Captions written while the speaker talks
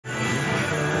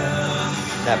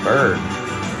That bird.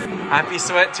 Happy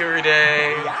sweat tour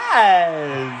day.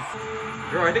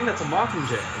 Yes. Girl, I think that's a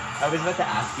mockingjay. I was about to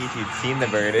ask you if you'd seen the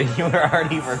bird and you were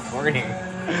already recording.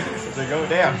 So go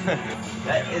down.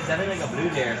 That is sounding like a blue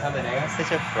jay or something. I'm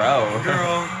such a pro.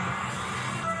 Girl.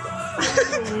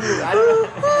 I don't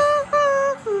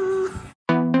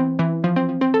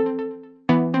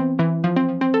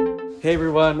know. Hey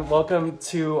everyone, welcome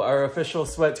to our official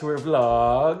sweat tour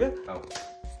vlog.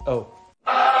 Oh.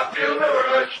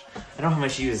 I don't have my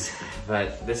shoes,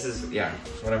 but this is, yeah,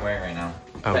 what I'm wearing right now.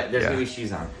 Oh, but there's yeah. gonna be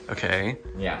shoes on. Okay.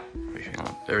 Yeah. Wait, hang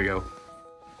on. There we go.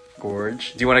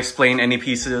 Gorge. Do you want to explain any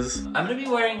pieces? I'm gonna be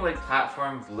wearing like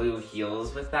platform blue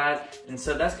heels with that, and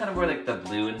so that's kind of where like the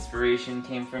blue inspiration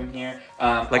came from here.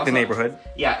 Like also, the neighborhood?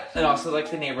 Yeah, and also like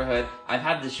the neighborhood. I've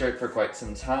had this shirt for quite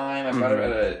some time. I bought it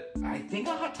at I think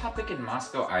a Hot Topic in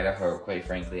Moscow, Idaho, quite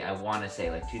frankly. I want to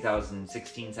say like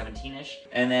 2016, 17-ish.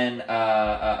 And then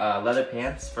leather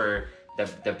pants for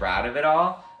the brat of it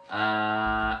all.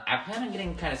 I plan on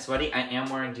getting kind of sweaty. I am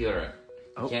wearing deodorant.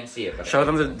 You can't see it, but show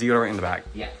them the deodorant in the back.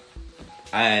 Yeah.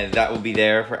 That will be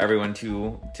there for everyone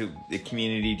to the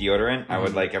community deodorant. I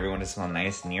would like everyone to smell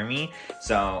nice near me.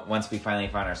 So once we finally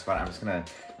find our spot, I'm just gonna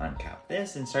uncap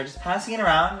this and start just passing it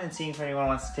around and seeing if anyone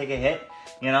wants to take a hit,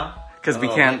 you know? Because we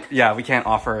can't, we can't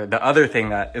offer the other thing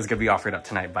that is gonna be offered up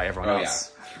tonight by everyone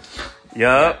else.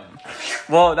 Yeah. Yep.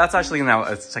 Well, that's actually now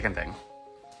a second thing.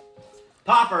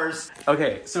 Poppers!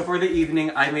 Okay, so for the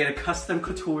evening, I made a custom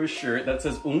couture shirt that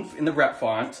says oomph in the rep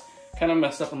font. Kind of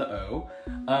messed up on the O.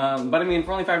 But I mean,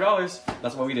 for only $5,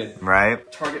 that's what we did.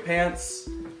 Right. Target pants,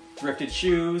 thrifted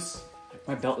shoes.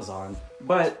 My belt is on.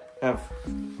 But I have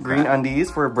green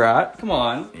undies for a brat. Come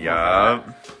on. Yup.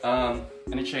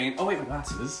 And a chain. Oh wait, my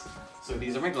glasses. So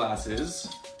these are my glasses.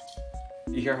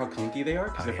 You hear how clunky they are?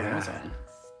 Because they're from Amazon.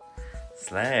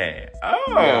 Slay. Oh!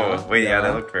 Yeah. Wait, yeah,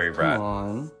 they look very brat. Come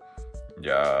on.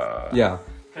 Yeah. Yeah.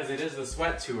 Because it is the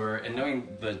sweat tour, and knowing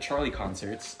the Charlie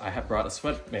concerts, I have brought a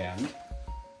sweatband,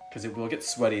 because it will get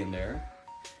sweaty in there.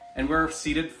 And we're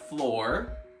seated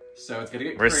floor, so it's gonna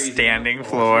get crazy. We're standing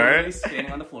floor. We're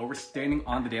standing on the floor. We're standing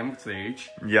on the damn stage.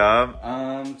 Yup.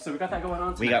 So we got that going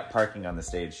on tonight. We got parking on the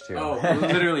stage too. Oh,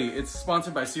 literally, it's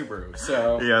sponsored by Subaru.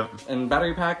 So, yep. And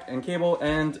battery pack, and cable,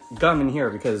 and gum in here,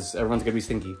 because everyone's gonna be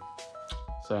stinky.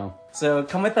 So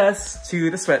come with us to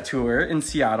the sweat tour in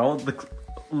Seattle. The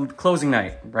closing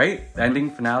night, right? The ending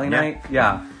finale night?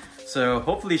 Yeah. So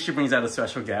hopefully she brings out a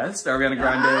special guest, Ariana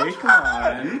Grande. Come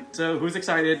on. So who's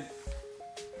excited?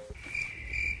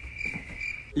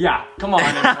 Yeah, come on.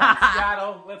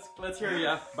 Seattle, let's hear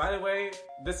ya. By the way,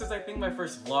 this is I think my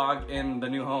first vlog in the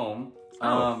new home.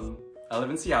 I live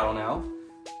in Seattle now.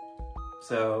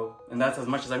 So, and that's as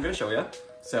much as I'm gonna show you.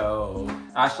 So,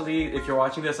 Ashley, if you're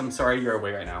watching this, I'm sorry you're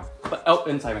away right now. But,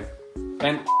 and Simon.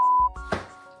 And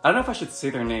I don't know if I should say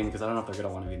their name because I don't know if they're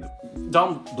gonna want to be in the...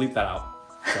 Don't bleep that out.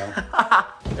 So.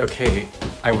 Okay,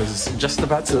 I was just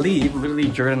about to leave. Literally,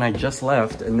 Jordan and I just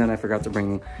left, and then I forgot to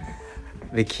bring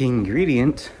the key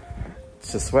ingredient.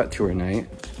 It's a sweat tour night.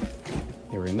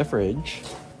 They were in the fridge.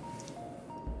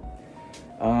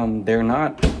 They're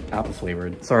not apple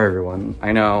flavored. Sorry, everyone.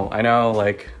 I know,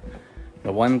 like,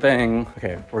 the one thing.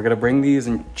 Okay, we're gonna bring these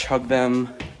and chug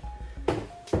them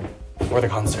for the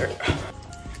concert.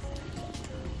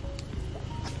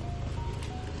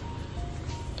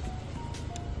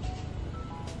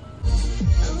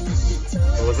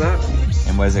 What was that?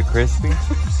 And was it crispy?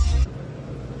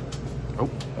 Oh.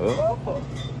 Oh.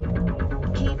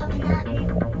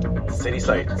 City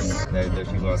sights. There's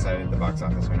people outside the box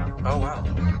office right now. Oh, wow.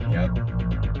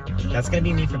 Yep. That's gonna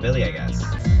be me for Billy, I guess.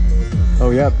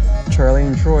 Oh, yep. Charlie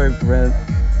and Troy read.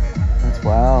 That's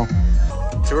wow.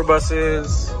 Tour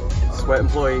buses, sweat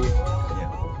employee.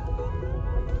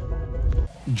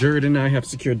 Jared and I have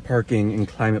secured parking in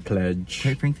Climate Pledge.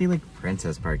 Quite frankly, like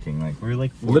princess parking. Like we're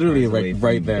like literally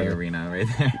right there. The arena right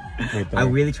there. Right there. I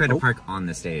really tried to park on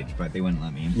the stage, but they wouldn't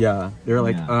let me. Yeah, they were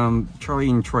like, Charlie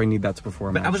and Troy need that to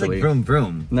perform. But actually. I was like, vroom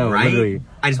vroom. No, right? Literally.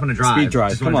 I just want to drive. Speed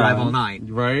drive. Just want to drive all night.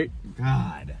 Right?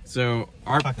 God. So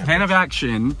our plan of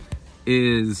action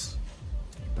is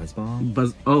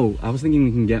Buzzball. Oh, I was thinking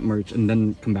we can get merch and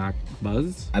then come back.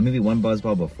 Buzz. Maybe one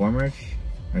buzzball before merch,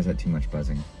 or is that too much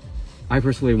buzzing? I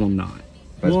personally will not.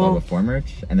 Buzzball before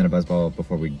merch, and then a buzzball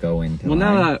before we go into line.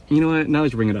 Now that, you know what, now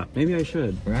that you bring it up, maybe I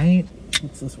should. Right?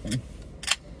 What's this one?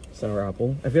 Sour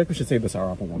apple. I feel like we should save the sour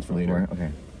apple ones for later.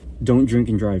 Okay. Don't drink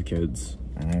and drive, kids.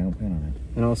 I don't plan on it.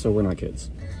 And also, we're not kids.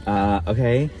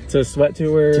 Okay. To sweat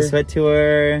tour. To sweat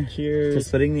tour. Cheers. To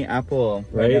splitting the apple.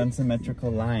 Right down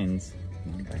symmetrical lines.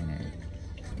 Non-binary.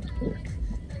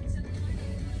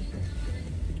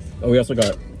 Oh, we also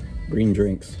got green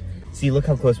drinks. See, look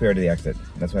how close we are to the exit.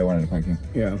 That's why I wanted to point you.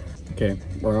 Yeah. Okay,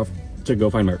 we're off to go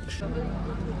find merch. I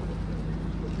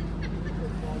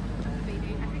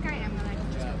think I am gonna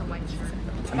just put the white shirt.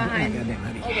 Behind. Oh,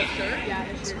 the shirt? Yeah,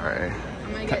 the shirt. Sorry.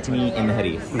 Cut to me in the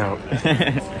hoodie. No.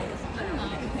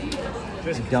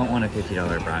 I don't want a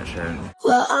 $50 brat shirt.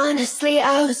 Well, honestly,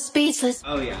 I was speechless.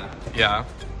 Oh, yeah. Yeah.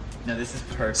 No, this is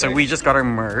perfect. So we just got our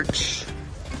merch.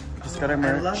 Just got our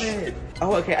merch. I love it.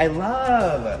 Oh, okay, I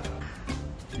love.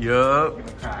 Yup. Give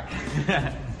it a crack.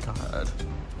 God.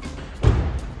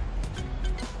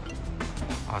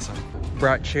 Awesome.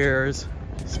 Brat chairs,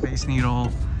 Space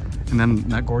Needle, and then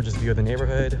that gorgeous view of the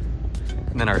neighborhood.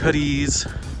 And then our hoodies.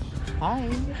 Hi.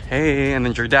 Hey, and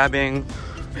then you're dabbing.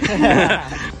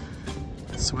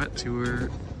 Sweat tour.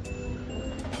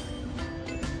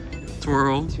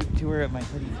 Twirl. Tour of my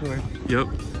hoodie tour. Yep.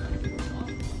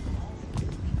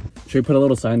 Should we put a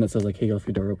little sign that says like, hey, left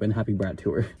your door open, happy brat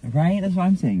tour? Right? That's what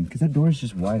I'm saying. Because that door is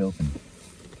just wide open.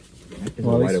 It's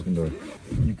Well, a wide open door.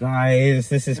 You guys,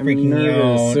 this is freaking me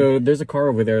out. So there's a car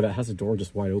over there that has a door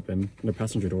just wide open, the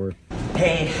passenger door.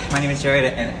 Hey, my name is Jared,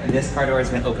 and this car door has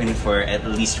been open for at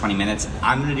least 20 minutes.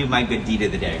 I'm gonna do my good deed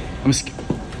of the day.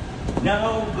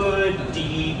 No good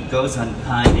deed goes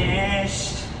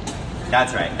unpunished.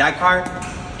 That's right. That car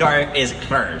door is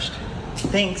closed.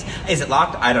 Thanks. Is it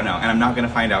locked? I don't know, and I'm not gonna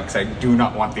find out because I do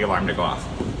not want the alarm to go off.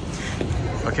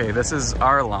 Okay, this is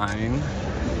our line.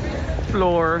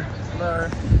 Floor.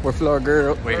 We're floor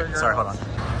girl. Wait, sorry, hold on.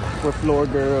 We're floor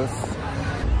girls.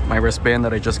 My wristband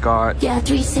that I just got. Yeah,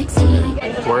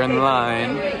 360. We're in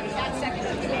line.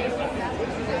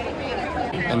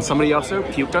 And somebody also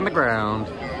puked on the ground.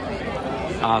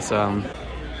 Awesome.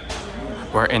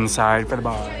 We're inside for the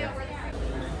bar.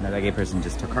 No, that gay person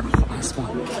just took our last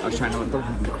one. I was trying to look the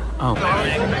window. Oh.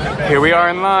 Here we are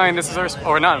in line. This is our,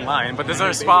 or not in line, but this is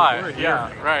our spot.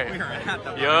 Yeah, right.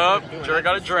 Yup. Jared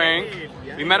got a drink.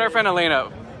 We met our friend Elena.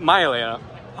 My Elena.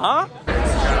 Huh?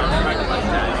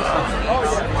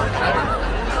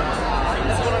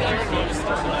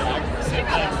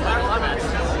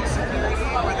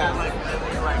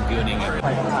 Gooning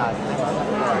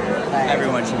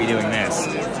everyone should be doing this.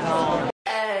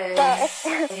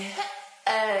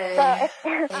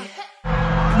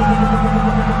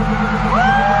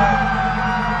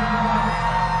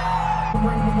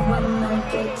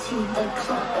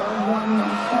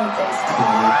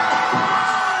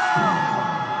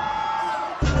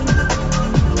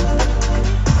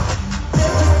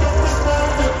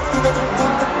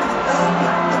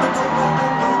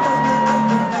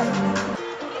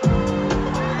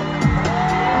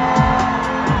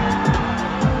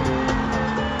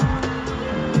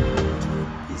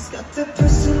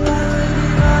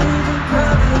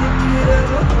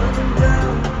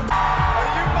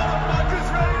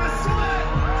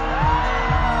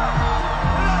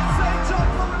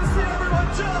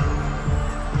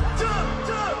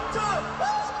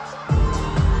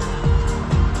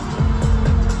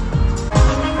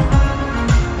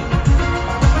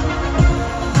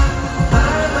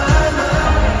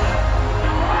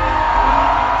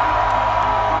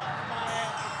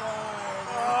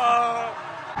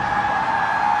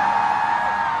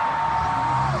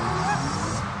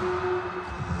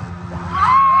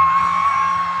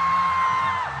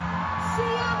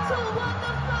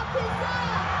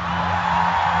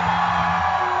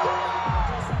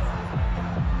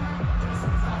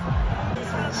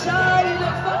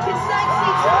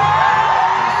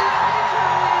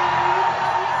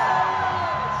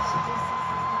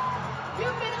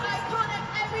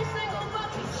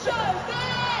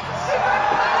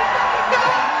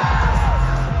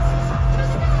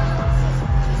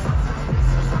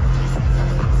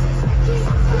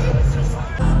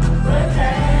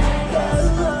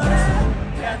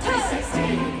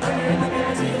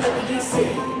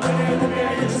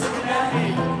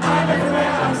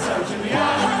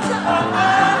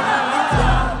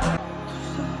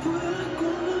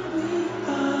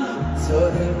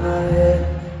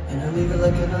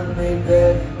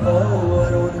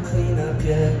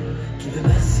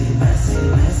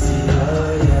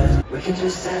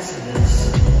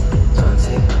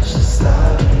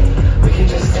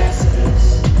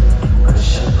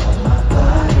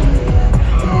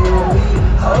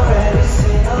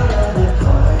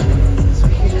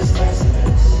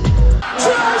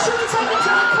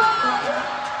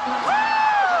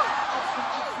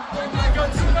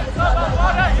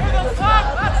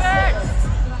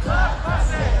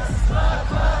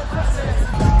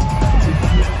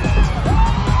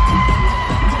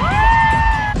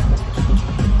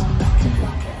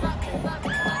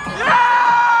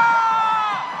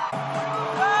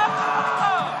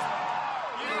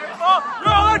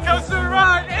 roller coaster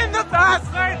ride in the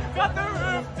fast lane. Got the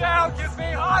roof down, kiss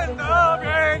me on the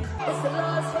brain. It's the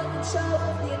last fucking show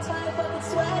of the entire fucking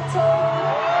sweat tour.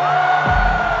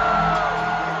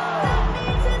 That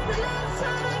means it's the last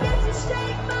time I get to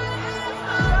shake my ass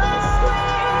on the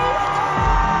screen.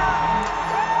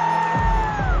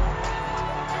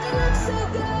 And it looks so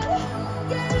good,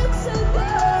 yeah, it looks so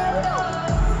good.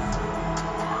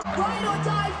 Ride or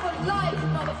die for life,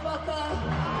 motherfucker.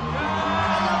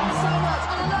 I love you so much,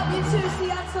 and I love you too,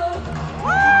 Seattle.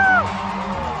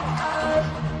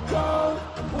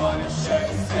 Wanna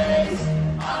shake space,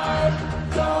 I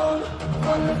don't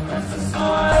wanna press the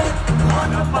side.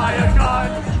 Wanna buy a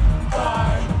gun,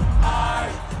 but I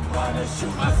wanna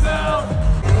shoot myself.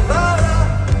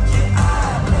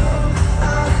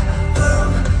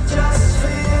 Just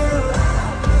for you,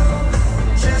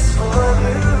 just for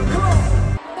you.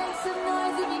 Make some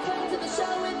noise if you came to the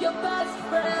show with your best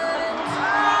friend.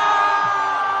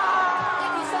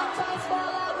 If you sometimes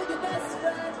fall out with your best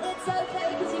friend, it's okay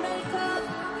because you make up.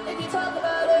 If you talk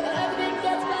about it, everything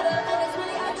gets better, and it's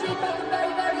really actually fucking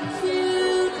very, very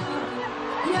cute.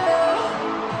 Yeah.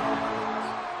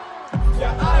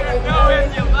 Yeah, I don't know if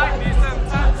you like me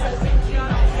sometimes. I think you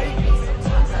might hate me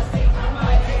sometimes. I think you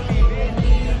might hate me, baby.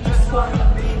 You just wanna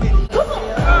be me.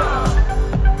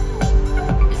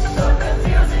 It's so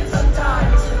confusing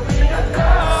sometimes to be a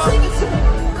girl. Sing it to me.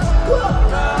 Whoa.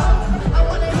 I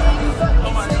wanna hear you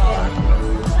fucking sing it.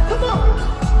 Come on.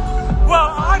 Well,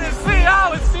 honestly, I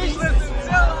was speechless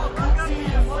until I broke up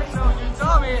your voice. So you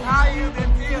told me how you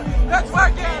been feeling. Let's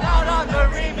work it out on the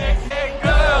remix. Hey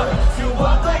girl, you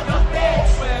walk like a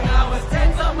bitch. When I was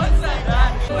 10, someone said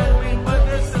that. When we put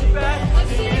this to bed,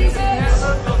 things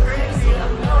never go crazy.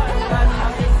 I'm knowing that's how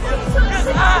you feel. 'Cause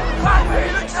I'm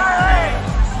really trying.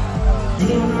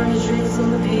 Taking orange drinks on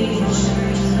the beach.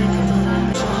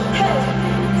 Hey,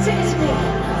 sing it to me.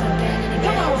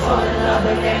 Come on, fall in love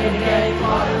again and again.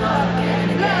 Fall in love again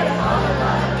and again. Fall in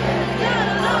love again and again.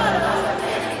 Fall in love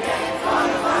again and again. Fall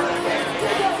in love again and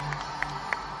again.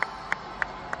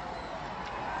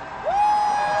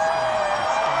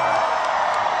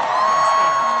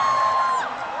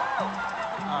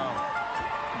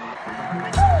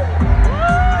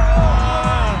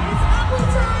 It's apple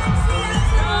time,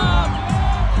 Seattle.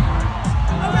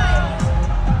 All right.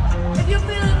 If you're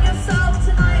feeling yourself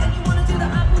tonight and you want to do the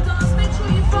apple dance, make sure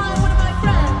you find one of my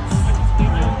friends.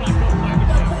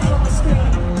 They'll put it on the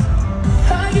screen.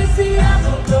 I can see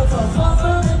apple growth off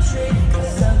of the tree.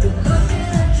 'Cause I've been looking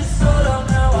at you so long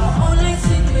now, I only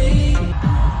see me.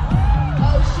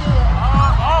 Oh shit.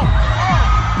 Oh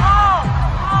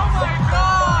my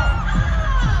god!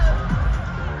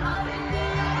 I'm in the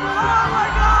Oh my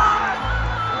god!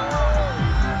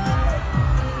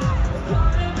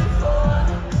 coming before.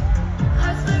 I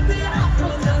spent the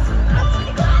apple dance and oh my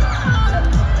god.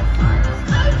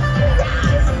 Okay,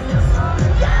 yes.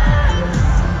 Yes.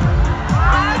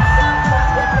 It's so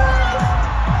fucking nice.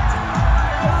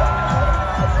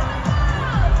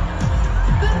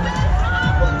 The best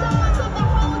apple dance of the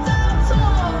whole damn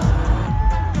tour.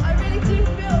 I really do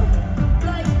feel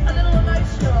like a little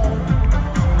emotional.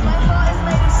 My heart is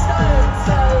made of stone,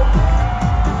 so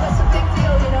that's a big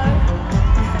deal, you know.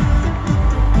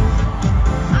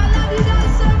 I love you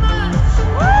guys so much.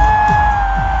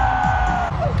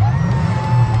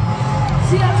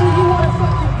 Seattle, you want to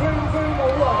fucking vroom vroom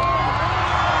or what?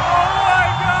 Oh my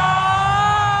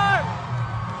god!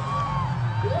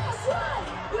 That's right.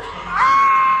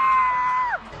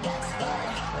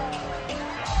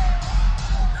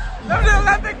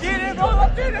 Let me get it, roll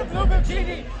up in a blue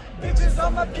bikini. Bitches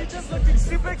on my beaches looking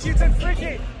super cute and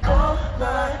freaky. All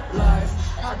my life,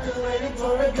 I've been waiting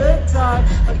for a good time,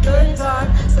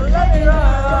 so let me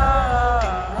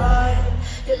ride,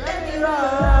 yeah, let me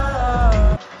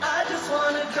ride. I just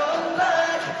wanna go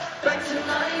back to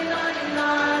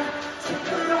 1999,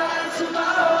 take a ride to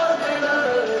my old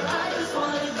neighborhood. I just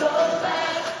wanna go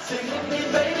back, so hit me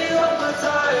baby one more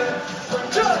time.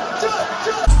 Jump.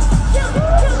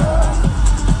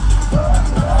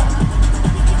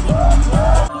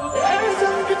 Every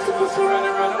time I get supposed to run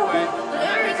away.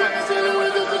 Every time I say the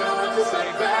words, I don't know what to say.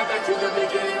 Back to the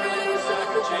beginning, really wish I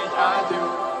could change. I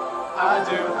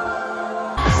do.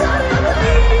 Sorry, I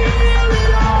believe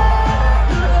it all.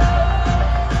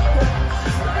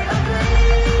 Sorry, I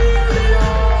believe it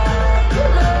all.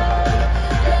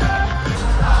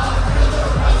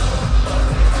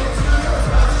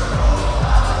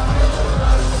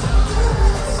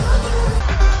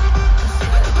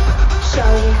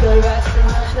 Shall we go rest in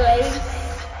the place?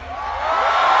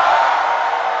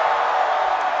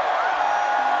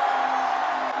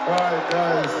 Alright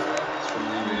guys, it's for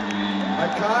me baby. I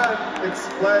can't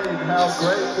explain how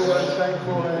grateful and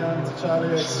thankful I am to Charlie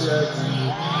XCX.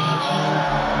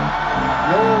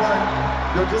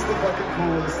 You're just the fucking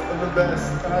coolest and the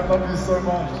best, and I love you so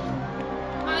much.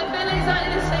 I feel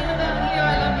exactly the same about you.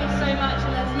 I love you so much,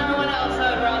 and there's no one else I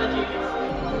would rather do this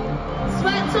with.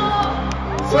 Sweat Tour!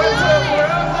 Sweat Tour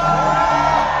forever!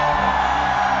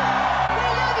 We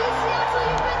love you, Seattle.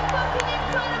 You've been fucking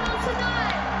incredible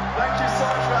tonight. Thank you so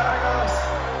much for having us.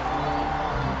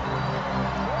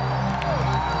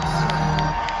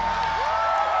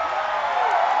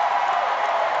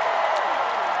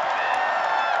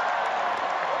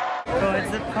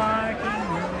 Towards the parking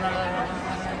lot.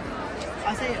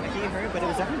 I'll say I can't hear it, but it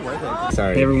was definitely worth it.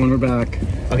 Sorry. Hey everyone, we're back.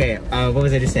 Okay, what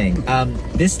was I just saying?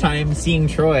 This time, seeing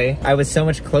Troy, I was so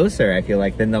much closer, I feel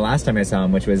like, than the last time I saw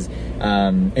him, which was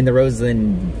in the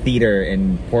Roseland Theater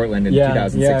in Portland in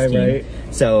 2016. Yeah, right.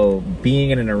 So,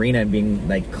 being in an arena and being,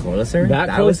 like, closer, That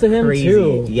close was to him, crazy.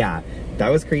 too. Yeah, that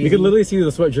was crazy. You could literally see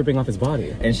the sweat dripping off his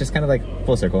body. And it's just kind of like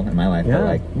full circle in my life. Yeah. But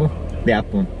like, well, yeah,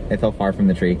 it fell far from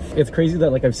the tree. It's crazy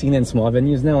that like I've seen it in small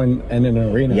venues now and in an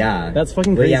arena. Yeah. That's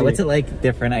fucking But crazy. yeah, what's it like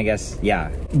different, I guess? Yeah.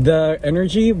 The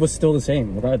energy was still the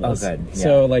same regardless. Oh, good. Yeah.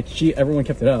 So like everyone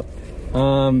kept it up.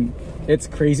 It's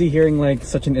crazy hearing like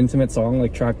such an intimate song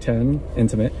like track 10,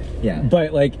 intimate. Yeah.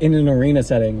 But like in an arena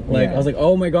setting, like Yeah. I was like,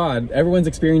 oh my god, everyone's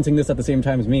experiencing this at the same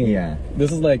time as me. Yeah.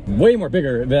 This is like way more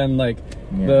bigger than like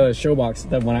the showbox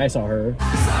that when I saw her.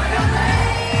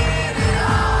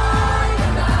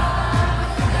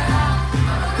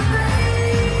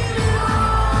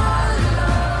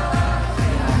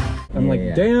 I'm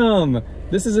like, damn,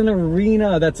 this is an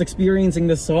arena that's experiencing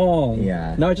this song.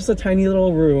 Yeah. Not just a tiny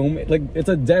little room. Like, it's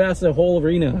a dead-ass the whole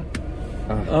arena.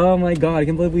 Oh my god, I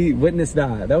can't believe we witnessed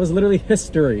that. That was literally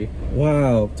history.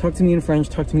 Wow. Talk to me in French,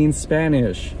 talk to me in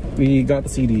Spanish. We got the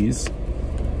CDs.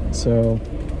 So,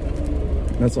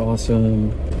 that's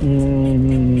awesome.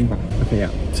 Okay, yeah.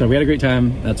 So we had a great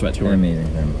time. That's Sweat Tour. An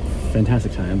amazing time.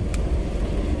 Fantastic time.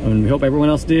 And we hope everyone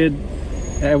else did.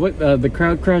 The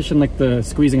crowd crush and like the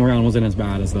squeezing around wasn't as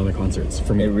bad as the other concerts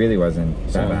for me. It really wasn't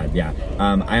that bad, yeah.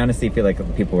 I honestly feel like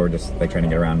people were just like trying to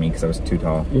get around me because I was too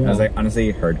tall. Yeah. I was like,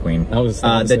 honestly, herd queen. That was the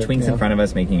twinks in front of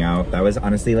us making out. That was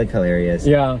honestly like hilarious.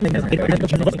 Yeah. Like that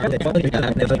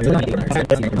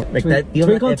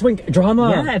Twink on twink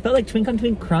drama. Yeah, it felt like twink on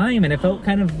twink crime, and it felt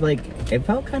kind of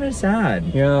sad.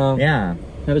 Yeah. Yeah.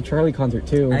 At a Charlie concert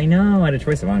too. I know, at a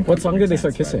Troye Sivan concert. What song did they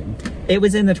start kissing? It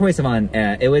was in the Troye Sivan.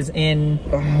 It was in.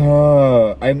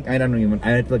 I don't even.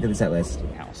 I have to look at the set list.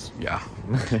 House. Yeah.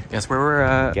 Guess where we're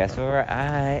at. Guess where we're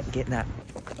at. Getting that.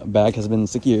 Bag has been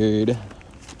secured.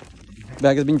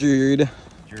 Bag has been jured.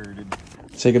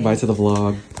 Say goodbye to the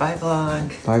vlog. Bye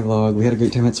vlog. Bye vlog. We had a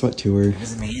great time at Sweat Tour. It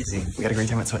was amazing. We had a great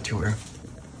time at Sweat Tour.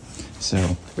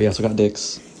 So we also got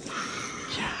dicks.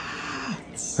 Yeah.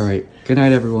 All right. Good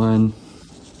night, everyone.